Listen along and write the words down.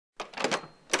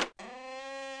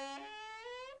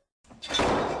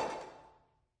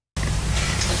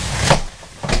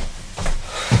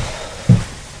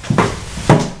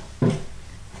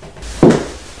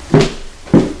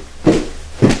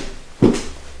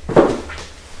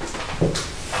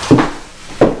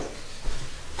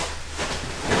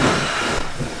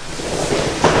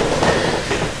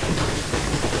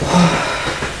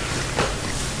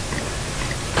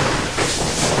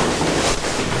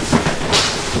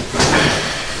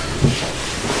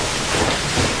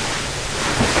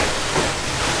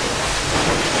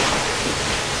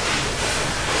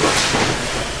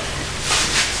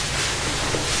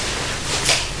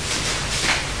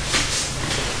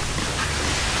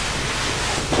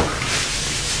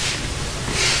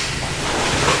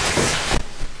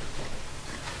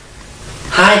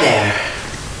Hi there,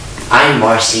 I'm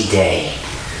Marcy Day.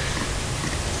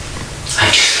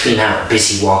 I've just been out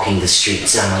busy walking the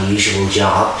streets on my usual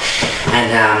job,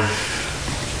 and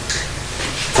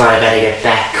thought I'd better get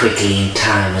back quickly in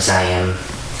time as I am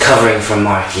covering for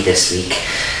Marky this week,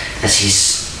 as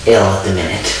he's ill at the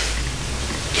minute.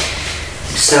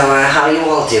 So, how are you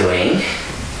all doing?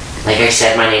 Like I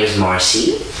said, my name is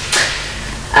Marcy.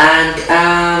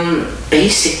 And,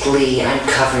 basically, I'm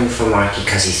covering for Marky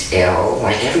because he's ill,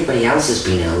 like everybody else has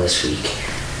been ill this week.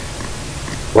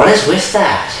 What is with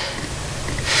that?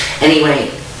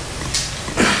 Anyway,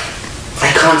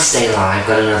 I can't stay long. I've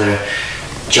got another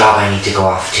job I need to go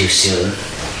off to soon.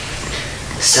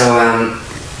 So,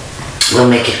 we'll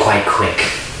make it quite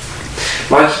quick.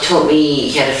 Marky told me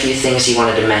he had a few things he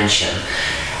wanted to mention.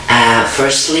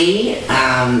 Firstly,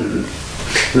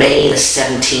 May the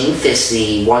 17th is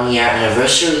the 1-year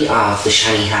anniversary of the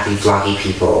Shiny Happy Vloggy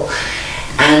people,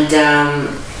 and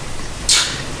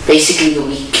basically the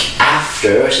week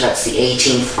after, so that's the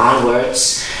 18th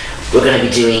onwards, we're going to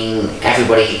be doing,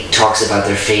 everybody talks about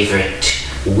their favourite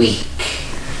week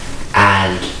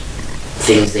and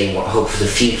things they hope for the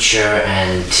future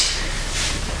and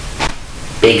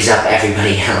bigs up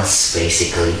everybody else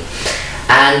basically.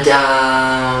 And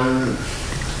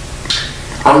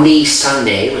on the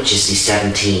Sunday, which is the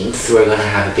 17th, we're going to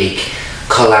have a big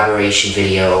collaboration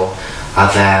video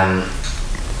of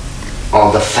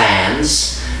all the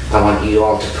fans. I want you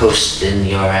all to post in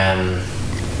your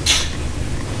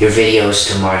videos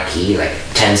to Marky, like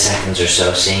 10 seconds or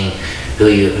so, saying who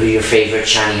your favourite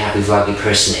Shiny Happy Vloggy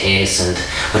person is and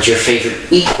what your favourite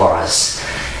week was,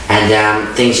 and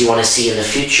things you want to see in the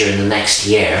future in the next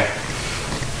year.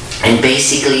 And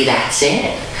basically that's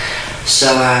it.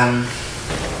 So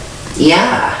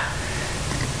yeah,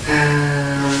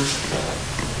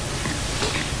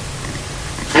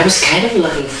 I was kind of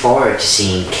looking forward to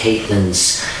seeing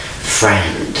Caitlin's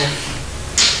friend,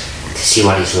 to see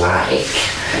what he's like.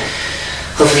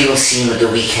 Hopefully we'll see him at the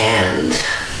weekend,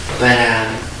 but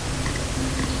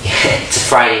yeah, it's a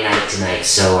Friday night tonight,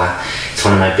 so it's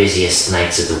one of my busiest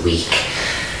nights of the week.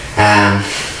 I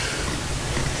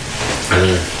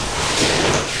mean,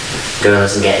 girl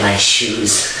doesn't get nice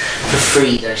shoes for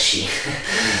free, does she?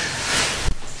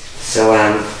 So,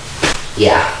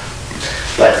 yeah.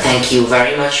 But thank you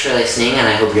very much for listening, and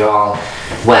I hope you're all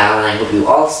well, and I hope you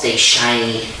all stay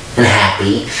shiny and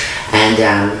happy,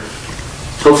 and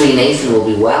hopefully Nathan will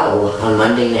be well on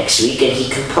Monday next week and he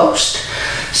can post.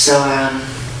 So,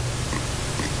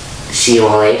 see you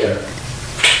all later.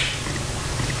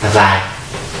 Bye-bye.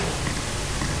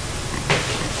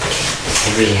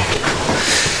 I really have to go.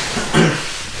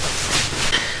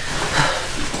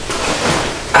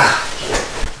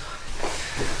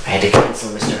 I had to cancel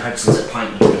Mr. Hudson's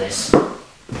appointment for this.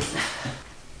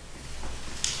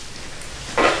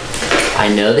 I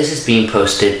know this is being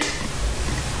posted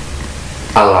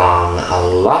along a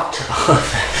lot of,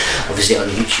 obviously on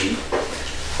YouTube,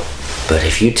 but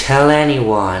if you tell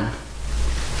anyone,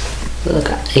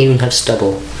 look, I even have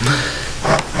stubble.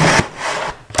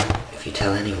 If you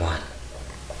tell anyone,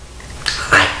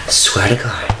 I swear to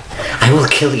God, I will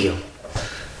kill you.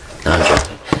 No, I'm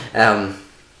joking.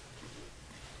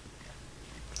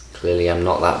 Clearly I'm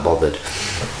not that bothered.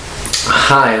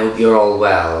 Hi, I hope you're all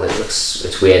well.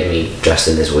 It's weird me dressed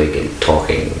in this wig and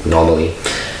talking normally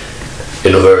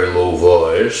in a very low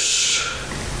voice.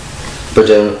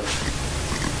 But I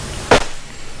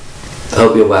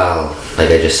hope you're well,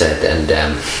 like I just said, and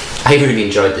I really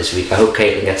enjoyed this week. I hope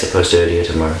Caitlin gets to post a video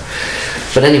tomorrow.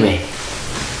 But anyway,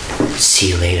 see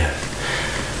you later.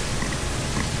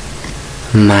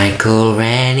 Michael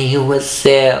Rennie was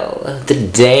ill the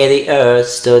day the earth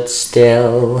stood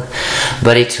still,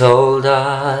 but he told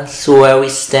us where we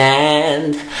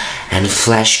stand, and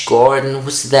Flash Gordon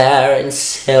was there in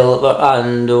silver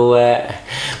underwear.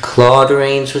 Claude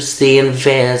Rains was the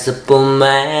invisible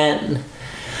man.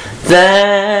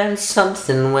 Then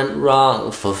something went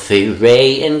wrong for Fay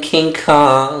Ray and King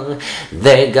Kong.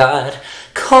 They got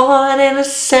caught in a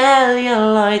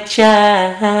celluloid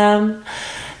jam.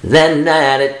 Then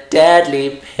at a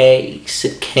deadly pace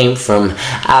it came from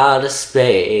outer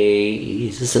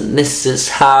space. And this is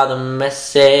how the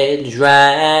message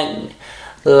rang,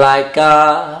 like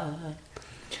a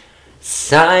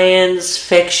science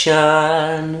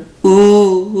fiction.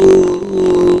 Ooh,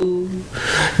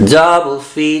 double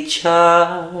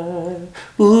feature.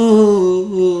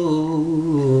 Ooh.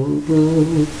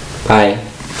 Bye.